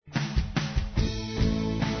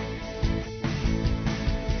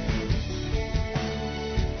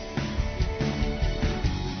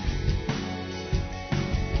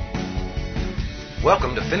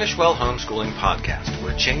Welcome to Finish Well Homeschooling Podcast,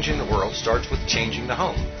 where changing the world starts with changing the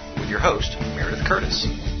home, with your host, Meredith Curtis.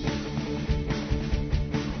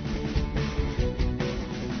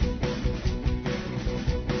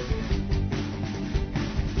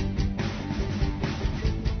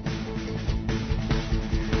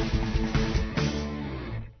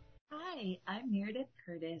 Hi, I'm Meredith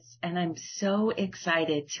Curtis, and I'm so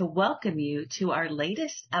excited to welcome you to our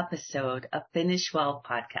latest episode of Finish Well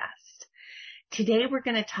Podcast. Today we're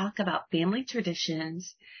going to talk about family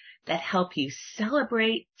traditions that help you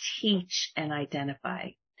celebrate, teach, and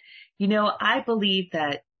identify. You know, I believe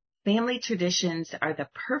that family traditions are the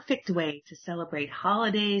perfect way to celebrate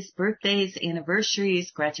holidays, birthdays,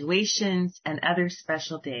 anniversaries, graduations, and other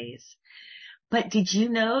special days. But did you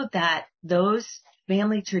know that those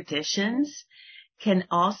family traditions can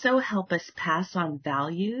also help us pass on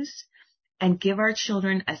values and give our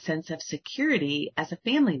children a sense of security as a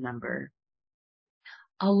family member?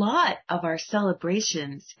 A lot of our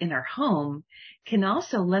celebrations in our home can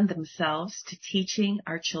also lend themselves to teaching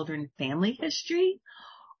our children family history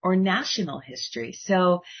or national history.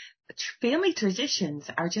 So family traditions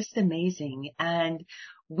are just amazing, and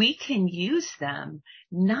we can use them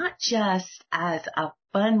not just as a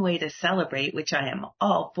fun way to celebrate, which I am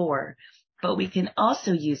all for, but we can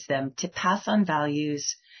also use them to pass on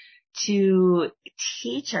values, to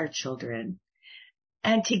teach our children,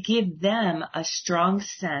 and to give them a strong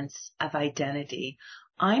sense of identity.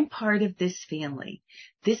 I'm part of this family.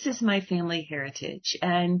 This is my family heritage.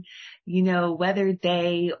 And, you know, whether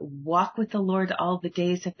they walk with the Lord all the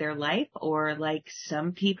days of their life or like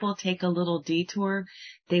some people take a little detour,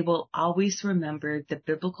 they will always remember the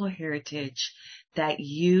biblical heritage that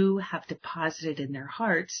you have deposited in their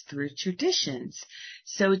hearts through traditions.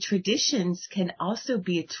 So traditions can also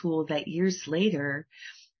be a tool that years later,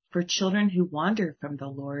 for children who wander from the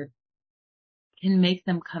Lord, can make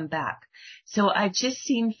them come back. So I've just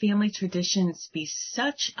seen family traditions be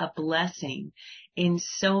such a blessing in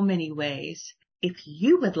so many ways. If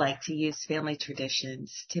you would like to use family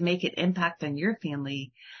traditions to make an impact on your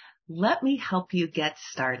family, let me help you get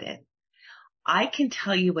started. I can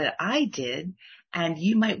tell you what I did, and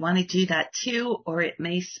you might want to do that too, or it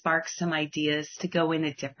may spark some ideas to go in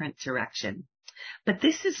a different direction. But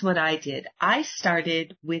this is what I did. I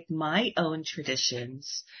started with my own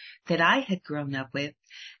traditions that I had grown up with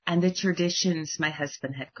and the traditions my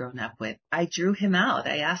husband had grown up with. I drew him out.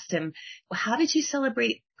 I asked him, well, how did you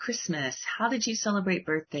celebrate Christmas? How did you celebrate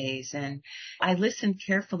birthdays? And I listened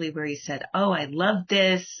carefully where he said, oh, I love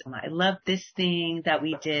this. I love this thing that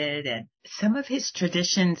we did. And some of his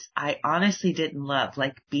traditions I honestly didn't love,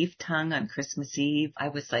 like beef tongue on Christmas Eve. I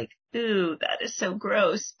was like, ooh, that is so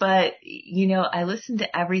gross. But, you know, I listened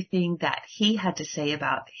to everything that he had to say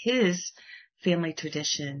about his family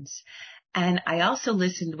traditions. And I also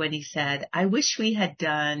listened when he said, I wish we had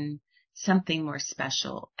done something more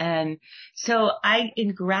special. And so I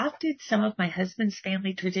engrafted some of my husband's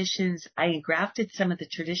family traditions. I engrafted some of the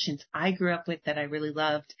traditions I grew up with that I really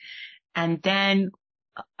loved. And then,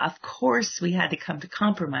 of course, we had to come to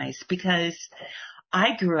compromise because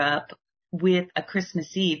I grew up with a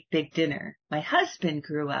Christmas Eve big dinner. My husband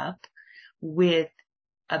grew up with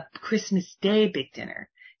a Christmas Day big dinner.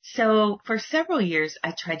 So for several years,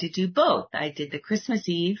 I tried to do both. I did the Christmas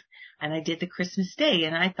Eve and I did the Christmas Day.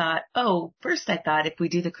 And I thought, first I thought if we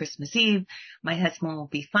do the Christmas Eve, my husband will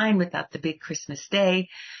be fine without the big Christmas Day.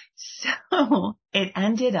 So it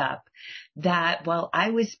ended up that while I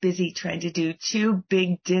was busy trying to do two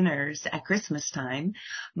big dinners at Christmas time,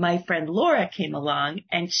 my friend Laura came along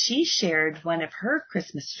and she shared one of her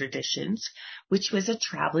Christmas traditions, which was a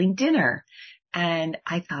traveling dinner. And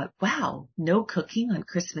I thought, wow, no cooking on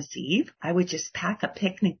Christmas Eve. I would just pack a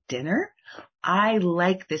picnic dinner. I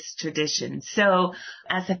like this tradition. So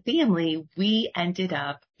as a family, we ended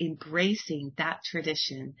up embracing that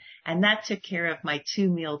tradition, and that took care of my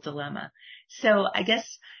 2-meal dilemma. So I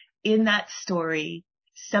guess in that story,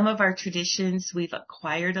 some of our traditions we've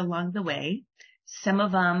acquired along the way. Some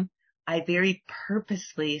of them I very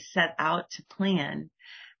purposely set out to plan,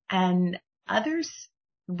 and others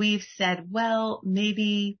we've said, well,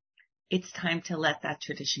 maybe it's time to let that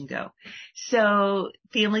tradition go. So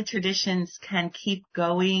family traditions can keep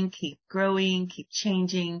going, keep growing, keep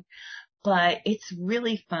changing, but it's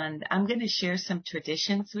really fun. I'm going to share some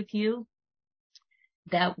traditions with you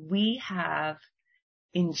that we have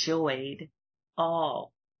enjoyed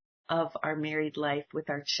all of our married life with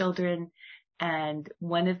our children. And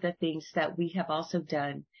one of the things that we have also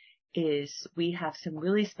done is we have some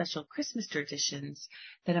really special Christmas traditions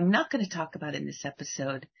that I'm not going to talk about in this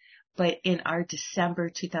episode, but in our December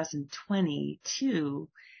 2022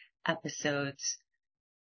 episodes,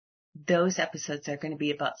 those episodes are going to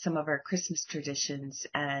be about some of our Christmas traditions,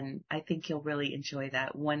 and I think you'll really enjoy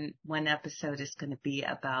that. One episode is going to be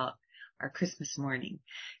about our Christmas morning.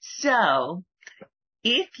 So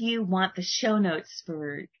if you want the show notes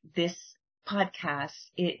for this podcast,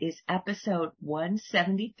 it is episode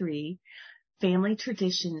 173, Family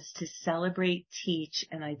Traditions to Celebrate, Teach,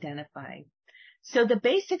 and Identify. So the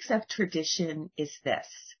basics of tradition is this.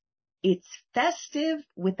 It's festive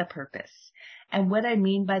with a purpose. And what I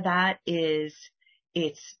mean by that is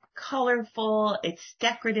it's colorful, it's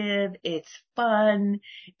decorative, it's fun,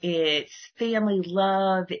 it's family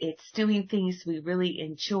love, it's doing things we really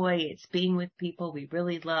enjoy, it's being with people we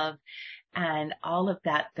really love. And all of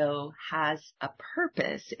that, though, has a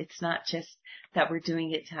purpose. It's not just that we're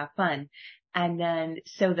doing it to have fun. And then,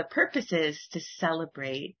 so the purpose is to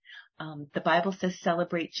celebrate. The Bible says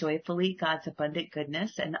celebrate joyfully God's abundant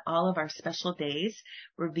goodness, and all of our special days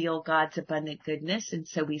reveal God's abundant goodness. And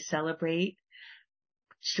so we celebrate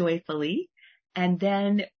joyfully. And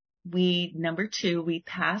then number 2, we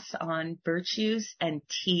pass on virtues and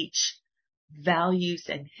teach values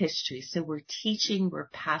and history. So we're teaching, we're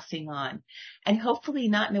passing on, and hopefully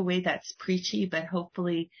not in a way that's preachy, but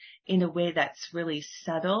hopefully in a way that's really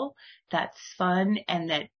subtle, that's fun, and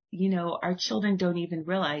that, our children don't even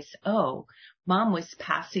realize, oh, mom was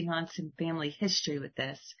passing on some family history with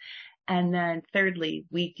this. And then thirdly,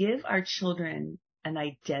 we give our children an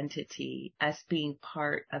identity as being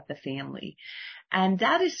part of the family. And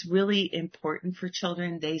that is really important for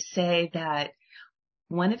children. They say that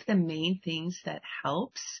one of the main things that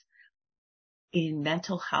helps in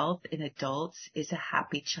mental health in adults is a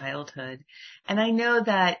happy childhood. And I know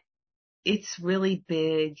that it's really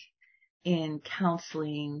big in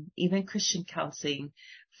counseling, even Christian counseling,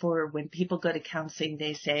 for when people go to counseling,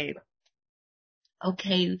 they say,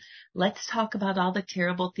 okay, let's talk about all the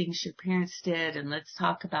terrible things your parents did, and let's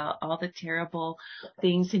talk about all the terrible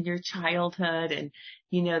things in your childhood. And,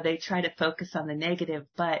 they try to focus on the negative.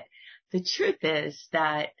 But the truth is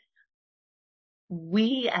that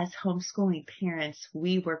we as homeschooling parents,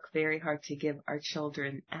 we work very hard to give our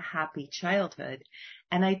children a happy childhood.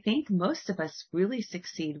 And I think most of us really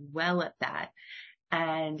succeed well at that.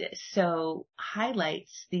 And so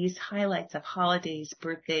these highlights of holidays,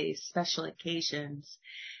 birthdays, special occasions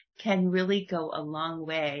can really go a long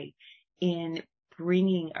way in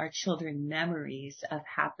bringing our children memories of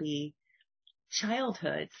happy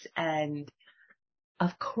childhoods. And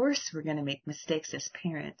of course, we're going to make mistakes as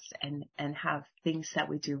parents and have things that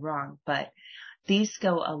we do wrong, but these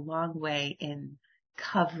go a long way in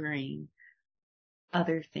covering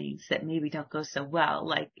other things that maybe don't go so well.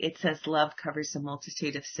 Like it says, love covers a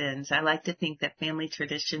multitude of sins. I like to think that family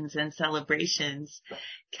traditions and celebrations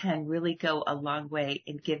can really go a long way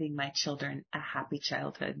in giving my children a happy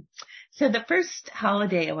childhood. So the first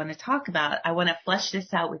holiday I want to talk about, I want to flesh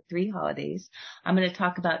this out with 3 holidays. I'm going to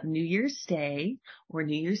talk about New Year's Day or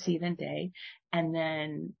New Year's Eve and Day, and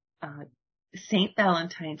then St.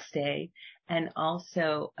 Valentine's Day, and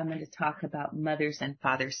also I'm going to talk about Mother's and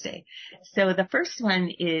Father's Day. So the first one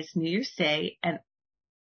is New Year's Day, and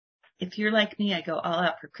if you're like me, I go all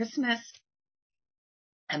out for Christmas,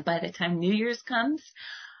 and by the time New Year's comes,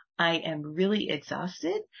 I am really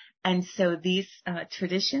exhausted, and so these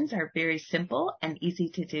traditions are very simple and easy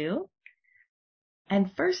to do.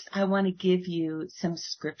 And first, I want to give you some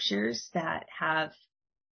scriptures that have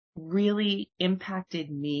really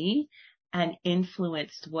impacted me and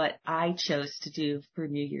influenced what I chose to do for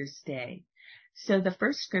New Year's Day. So the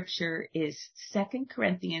first scripture is 2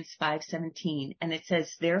 Corinthians 5:17, and it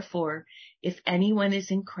says, therefore, if anyone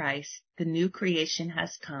is in Christ, the new creation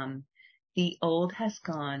has come. The old has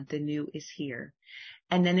gone, the new is here.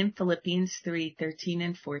 And then in Philippians 3:13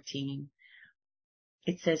 and 14,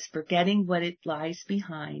 it says, forgetting what it lies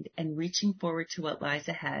behind and reaching forward to what lies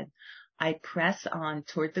ahead, I press on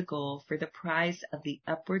toward the goal for the prize of the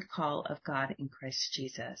upward call of God in Christ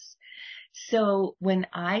Jesus. So when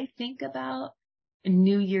I think about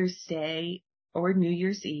New Year's Day or New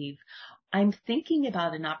Year's Eve, I'm thinking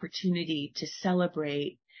about an opportunity to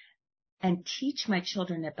celebrate and teach my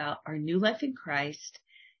children about our new life in Christ,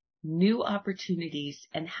 new opportunities,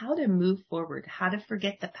 and how to move forward, how to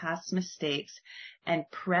forget the past mistakes and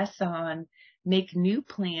press on, make new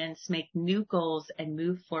plans, make new goals, and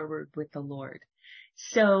move forward with the Lord.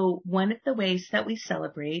 So one of the ways that we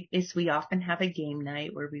celebrate is we often have a game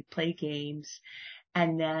night where we play games.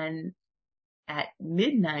 And then at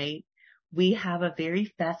midnight, we have a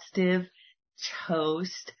very festive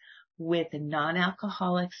toast with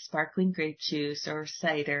non-alcoholic sparkling grape juice or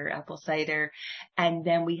cider, apple cider. And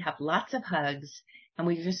then we have lots of hugs, and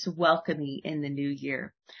we're just welcoming in the new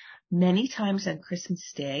year. Many times on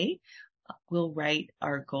Christmas Day, we'll write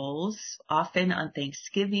our goals. Often on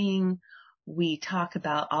Thanksgiving, we talk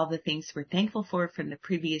about all the things we're thankful for from the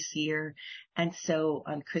previous year. And so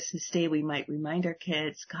on Christmas Day, we might remind our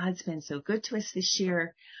kids, God's been so good to us this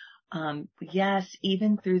year. Yes,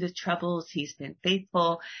 even through the troubles, he's been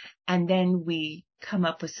faithful. And then we come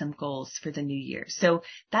up with some goals for the new year. So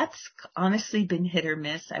that's honestly been hit or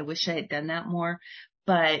miss. I wish I had done that more.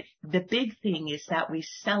 But the big thing is that we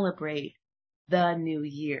celebrate the new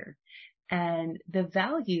year. And the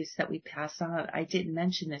values that we pass on, I didn't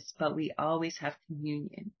mention this, but we always have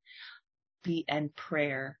communion and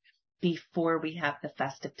prayer before we have the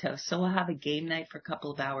festive toast. So we'll have a game night for a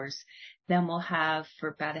couple of hours. Then we'll have, for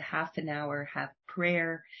about a half an hour, have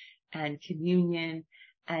prayer and communion.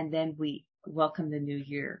 And then we welcome the new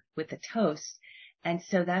year with a toast. And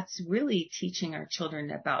so that's really teaching our children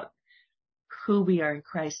about who we are in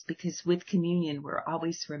Christ, because with communion, we're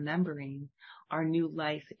always remembering our new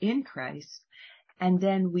life in Christ. And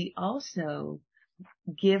then we also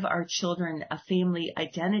give our children a family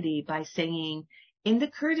identity by saying, in the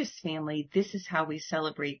Curtis family, this is how we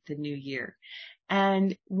celebrate the new year.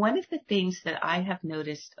 And one of the things that I have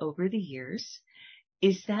noticed over the years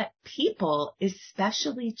is that people,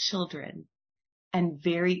 especially children and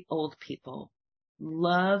very old people,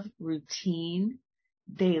 love routine.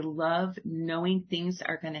 They love knowing things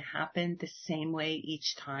are going to happen the same way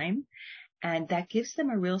each time. And that gives them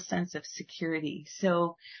a real sense of security.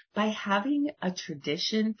 So by having a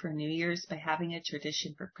tradition for New Year's, by having a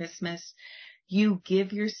tradition for Christmas, you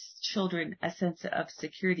give your children a sense of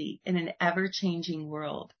security in an ever-changing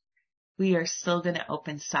world. We are still going to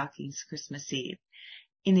open stockings Christmas Eve.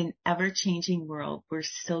 In an ever-changing world, we're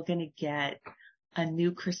still going to get a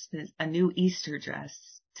new Easter dress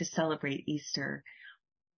to celebrate Easter.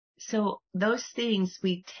 So those things,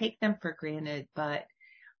 we take them for granted, but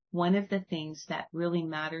one of the things that really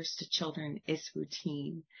matters to children is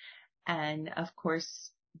routine. And of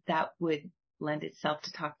course, that would lend itself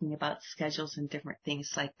to talking about schedules and different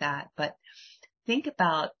things like that. But think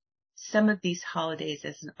about some of these holidays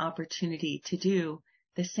as an opportunity to do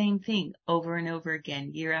the same thing over and over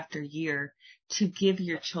again, year after year, to give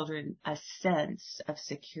your children a sense of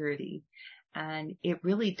security. And it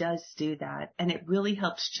really does do that. And it really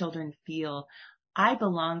helps children feel, I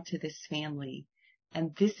belong to this family.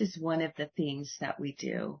 And this is one of the things that we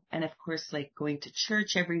do. And of course, like going to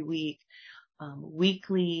church every week,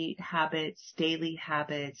 weekly habits, daily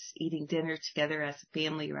habits, eating dinner together as a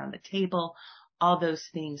family around the table, all those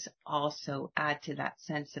things also add to that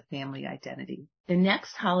sense of family identity. The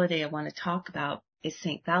next holiday I want to talk about is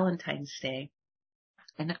St. Valentine's Day.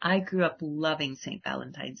 And I grew up loving St.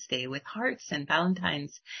 Valentine's Day with hearts and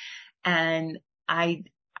Valentines. And I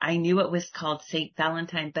knew it was called St.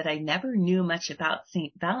 Valentine, but I never knew much about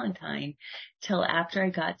St. Valentine till after I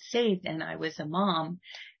got saved and I was a mom.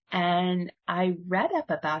 And I read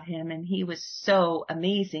up about him and he was so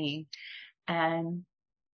amazing. And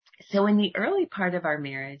so in the early part of our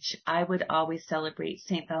marriage, I would always celebrate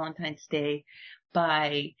St. Valentine's Day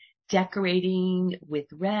by decorating with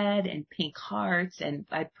red and pink hearts, and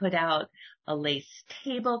I put out a lace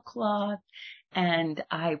tablecloth, and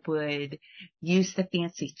I would use the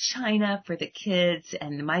fancy china for the kids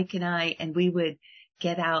and Mike and I, and we would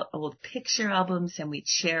get out old picture albums and we'd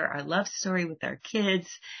share our love story with our kids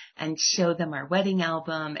and show them our wedding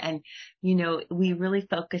album. And, you know, we really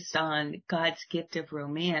focused on God's gift of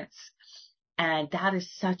romance. And that is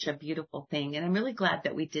such a beautiful thing. And I'm really glad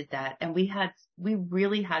that we did that. And we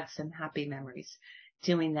really had some happy memories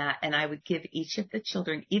doing that. And I would give each of the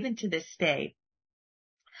children, even to this day,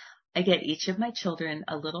 I get each of my children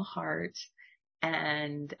a little heart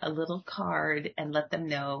and a little card and let them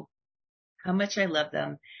know how much I love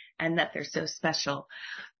them and that they're so special.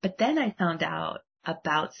 But then I found out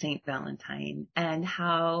about St. Valentine and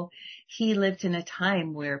how he lived in a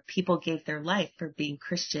time where people gave their life for being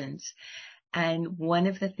Christians. And one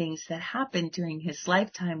of the things that happened during his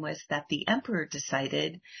lifetime was that the emperor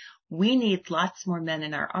decided we need lots more men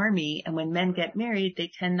in our army. And when men get married,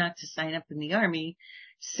 they tend not to sign up in the army.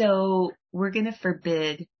 So we're going to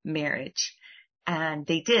forbid marriage. And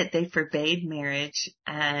they did. They forbade marriage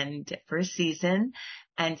and for a season.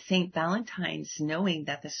 And St. Valentine's, knowing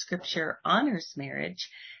that the scripture honors marriage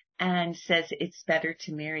and says it's better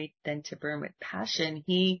to marry than to burn with passion,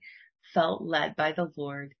 he felt led by the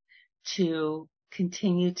Lord to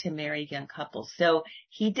continue to marry young couples. So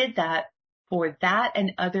he did that. For that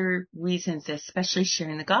and other reasons, especially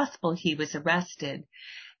sharing the gospel, he was arrested.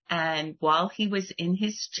 And while he was in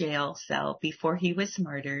his jail cell before he was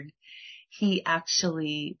martyred, he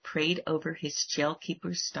actually prayed over his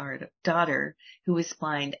jailkeeper's daughter who was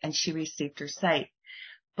blind, and she received her sight.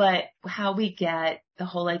 But how we get the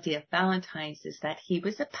whole idea of Valentine's is that he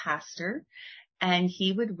was a pastor, and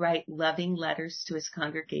he would write loving letters to his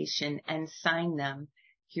congregation and sign them,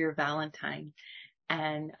 Your Valentine.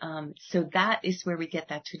 And so that is where we get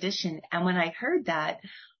that tradition. And when I heard that,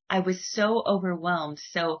 I was so overwhelmed.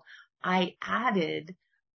 So I added,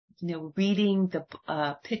 reading the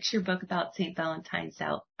picture book about St. Valentine's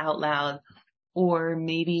out loud, or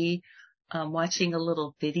maybe watching a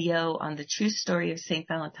little video on the true story of St.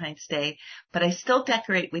 Valentine's Day. But I still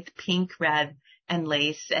decorate with pink, red, and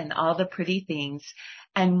lace and all the pretty things.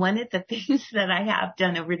 And one of the things that I have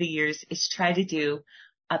done over the years is try to do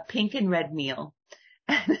a pink and red meal.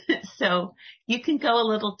 So you can go a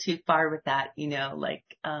little too far with that,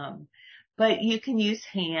 but you can use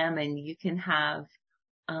ham, and you can have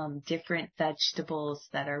different vegetables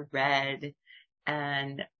that are red.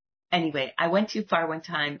 And anyway, I went too far one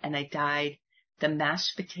time and I dyed the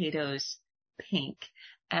mashed potatoes pink,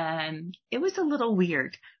 and it was a little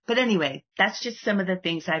weird. But anyway, that's just some of the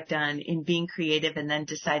things I've done in being creative, and then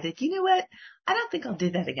decided, you know what? I don't think I'll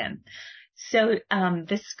do that again. So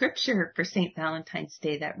the scripture for St. Valentine's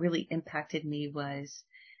Day that really impacted me was,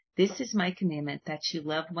 "This is my commandment, that you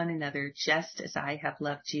love one another just as I have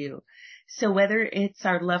loved you." So whether it's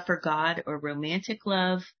our love for God or romantic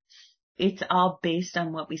love, it's all based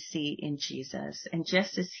on what we see in Jesus. And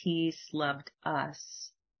just as he's loved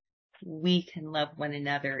us, we can love one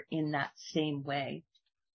another in that same way.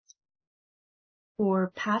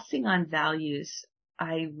 For passing on values,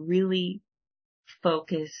 I really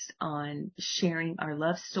focused on sharing our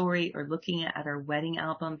love story or looking at our wedding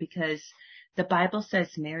album, because the Bible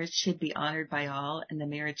says marriage should be honored by all and the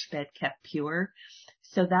marriage bed kept pure.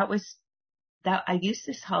 So I used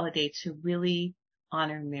this holiday to really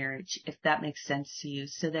honor marriage, if that makes sense to you,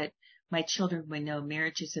 so that my children would know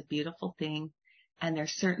marriage is a beautiful thing, and there are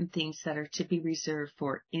certain things that are to be reserved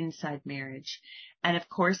for inside marriage. And of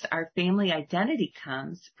course, our family identity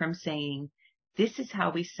comes from saying, this is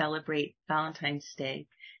how we celebrate Valentine's Day,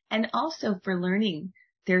 and also for learning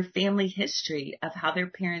their family history of how their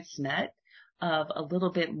parents met, of a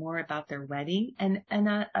little bit more about their wedding. And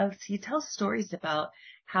if you tell stories about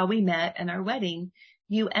how we met and our wedding,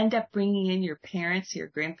 you end up bringing in your parents, your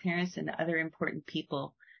grandparents, and other important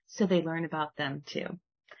people, so they learn about them too.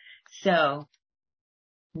 So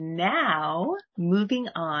now moving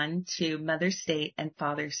on to Mother's Day and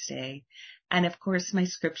Father's Day. And of course, my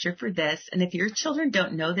scripture for this, and if your children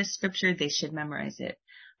don't know this scripture, they should memorize it.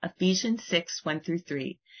 Ephesians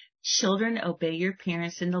 6:1-3. Children, obey your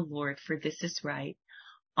parents in the Lord, for this is right.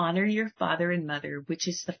 Honor your father and mother, which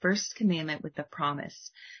is the first commandment with a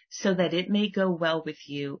promise, so that it may go well with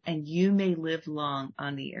you and you may live long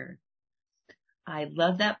on the earth. I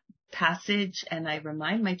love that passage, and I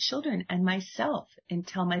remind my children and myself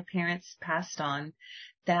until my parents passed on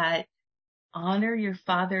that honor your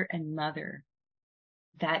father and mother,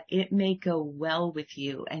 that it may go well with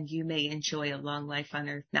you and you may enjoy a long life on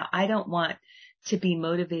earth. Now, I don't want to be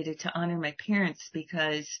motivated to honor my parents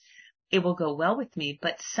because it will go well with me,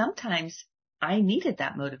 but sometimes I needed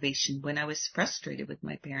that motivation when I was frustrated with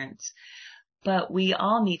my parents. But we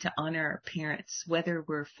all need to honor our parents, whether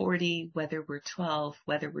we're 40, whether we're 12,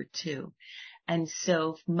 whether we're 2. And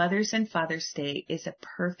so Mother's and Father's Day is a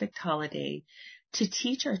perfect holiday to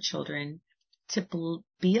teach our children to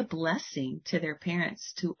be a blessing to their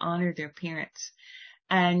parents, to honor their parents.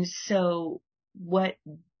 And so what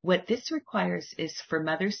this requires is, for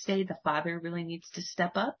Mother's Day, the father really needs to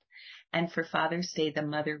step up. And for Father's Day, the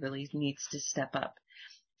mother really needs to step up.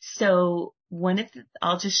 So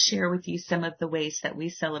I'll just share with you some of the ways that we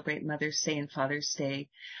celebrate Mother's Day and Father's Day.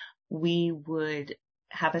 We would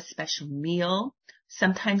have a special meal.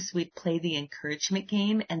 Sometimes we'd play the encouragement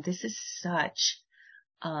game, and this is such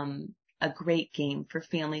a great game for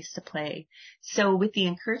families to play. So with the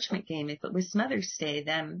encouragement game, if it was Mother's Day,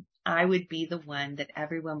 then I would be the one that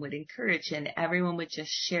everyone would encourage, and everyone would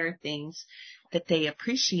just share things that they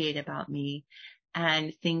appreciate about me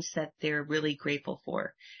and things that they're really grateful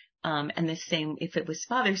for. And the same, if it was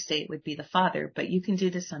Father's Day, it would be the father, but you can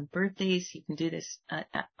do this on birthdays. You can do this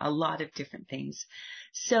a lot of different things.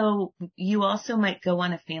 So you also might go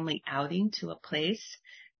on a family outing to a place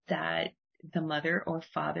that the mother or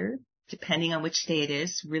father, depending on which day it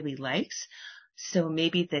is, really likes. So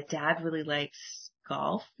maybe the dad really likes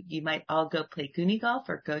golf. You might all go play Goonie golf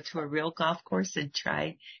or go to a real golf course and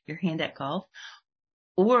try your hand at golf.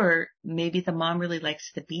 Or maybe the mom really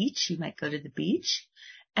likes the beach. You might go to the beach.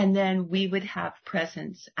 And then we would have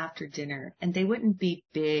presents after dinner, and they wouldn't be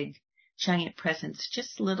big giant presents,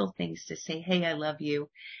 just little things to say, hey, I love you.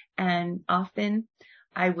 And often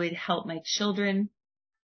I would help my children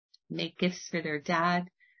make gifts for their dad.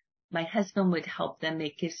 My husband would help them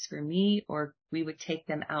make gifts for me, or we would take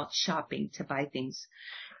them out shopping to buy things.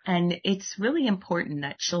 And it's really important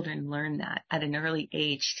that children learn that at an early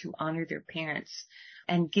age to honor their parents.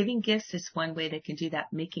 And giving gifts is one way they can do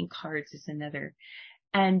that. Making cards is another.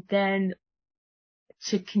 And then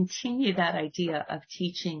to continue that idea of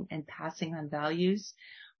teaching and passing on values,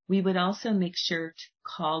 we would also make sure to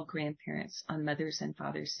call grandparents on Mother's and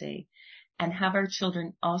Father's Day and have our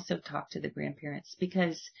children also talk to the grandparents,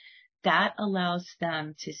 because that allows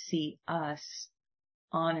them to see us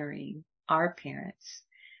honoring our parents.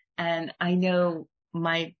 And I know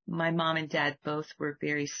my mom and dad both were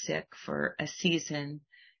very sick for a season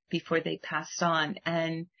before they passed on.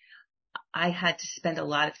 And I had to spend a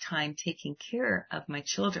lot of time taking care of my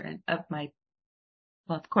children, of my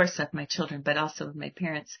children, but also of my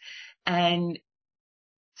parents. And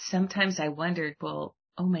sometimes I wondered, well,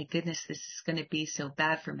 oh my goodness, this is going to be so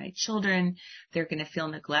bad for my children. They're going to feel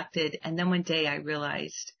neglected. And then one day I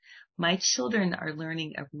realized my children are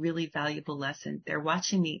learning a really valuable lesson. They're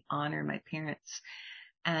watching me honor my parents.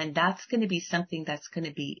 And that's going to be something that's going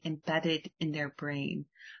to be embedded in their brain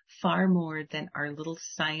far more than our little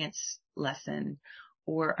science lesson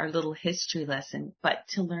or our little history lesson, but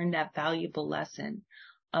to learn that valuable lesson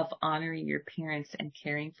of honoring your parents and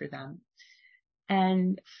caring for them.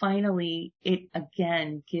 And finally, it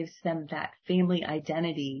again gives them that family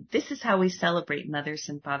identity. This is how we celebrate Mother's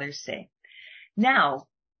and Father's Day. Now,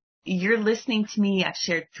 you're listening to me. I've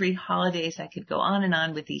shared 3 holidays. I could go on and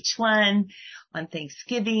on with each one. On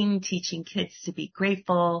Thanksgiving, teaching kids to be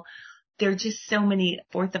grateful. There are just so many.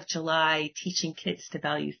 4th of July, teaching kids to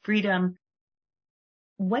value freedom.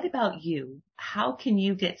 What about you? How can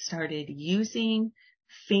you get started using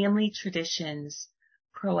family traditions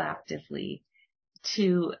proactively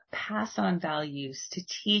to pass on values, to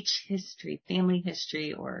teach history, family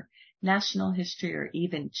history, or national history, or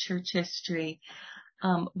even church history?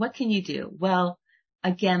 What can you do? Well,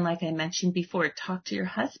 again, like I mentioned before, talk to your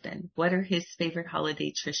husband. What are his favorite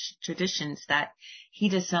holiday traditions that he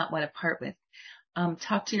does not want to part with?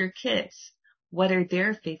 Talk to your kids. What are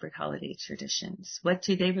their favorite holiday traditions? What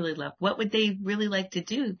do they really love? What would they really like to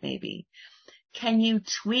do, maybe? Can you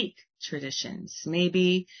tweak traditions?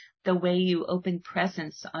 Maybe the way you open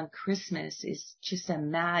presents on Christmas is just a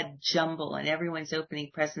mad jumble and everyone's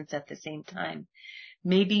opening presents at the same time.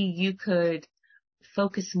 Maybe you could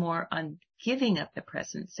focus more on giving up the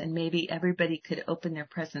presents, and maybe everybody could open their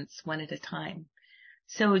presents one at a time.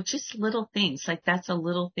 So just little things, like that's a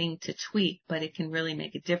little thing to tweak, but it can really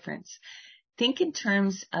make a difference. Think in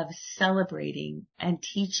terms of celebrating and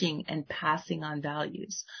teaching and passing on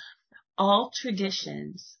values. All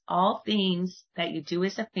traditions, all things that you do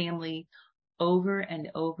as a family over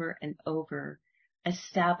and over and over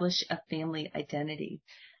establish a family identity.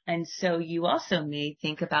 And so you also may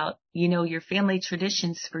think about, your family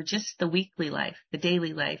traditions for just the weekly life, the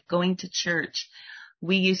daily life, going to church.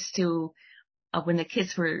 We used to, when the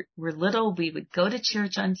kids were little, we would go to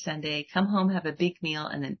church on Sunday, come home, have a big meal,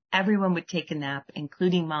 and then everyone would take a nap,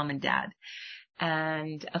 including mom and dad.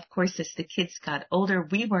 And of course, as the kids got older,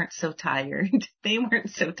 we weren't so tired. They weren't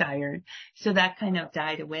so tired. So that kind of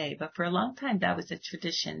died away. But for a long time, that was a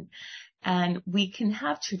tradition. And we can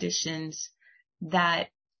have traditions that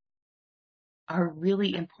are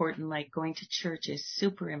really important, like going to church is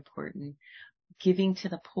super important. Giving to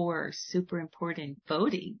the poor, super important.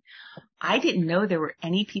 Voting. I didn't know there were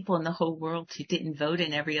any people in the whole world who didn't vote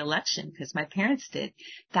in every election, because my parents did.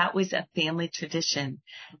 That was a family tradition.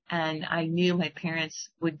 And I knew my parents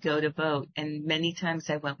would go to vote, and many times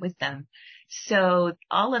I went with them. So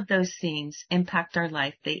all of those things impact our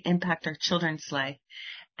life. They impact our children's life.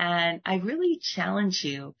 And I really challenge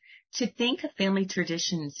you to think of family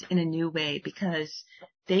traditions in a new way, because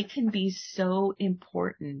they can be so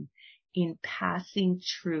important in passing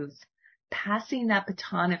truth, passing that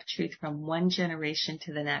baton of truth from one generation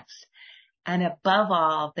to the next. And above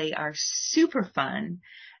all, they are super fun.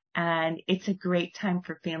 And it's a great time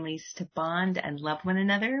for families to bond and love one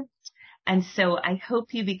another. And so I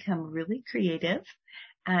hope you become really creative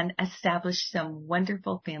and establish some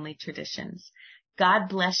wonderful family traditions. God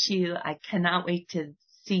bless you. I cannot wait to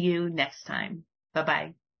see you next time.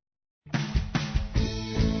 Bye-bye.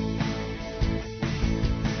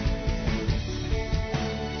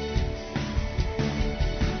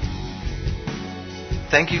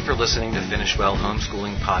 Thank you for listening to Finish Well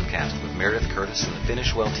Homeschooling Podcast with Meredith Curtis and the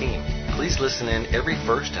Finish Well team. Please listen in every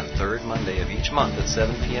first and third Monday of each month at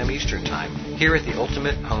 7 p.m. Eastern Time here at the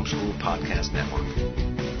Ultimate Homeschool Podcast Network.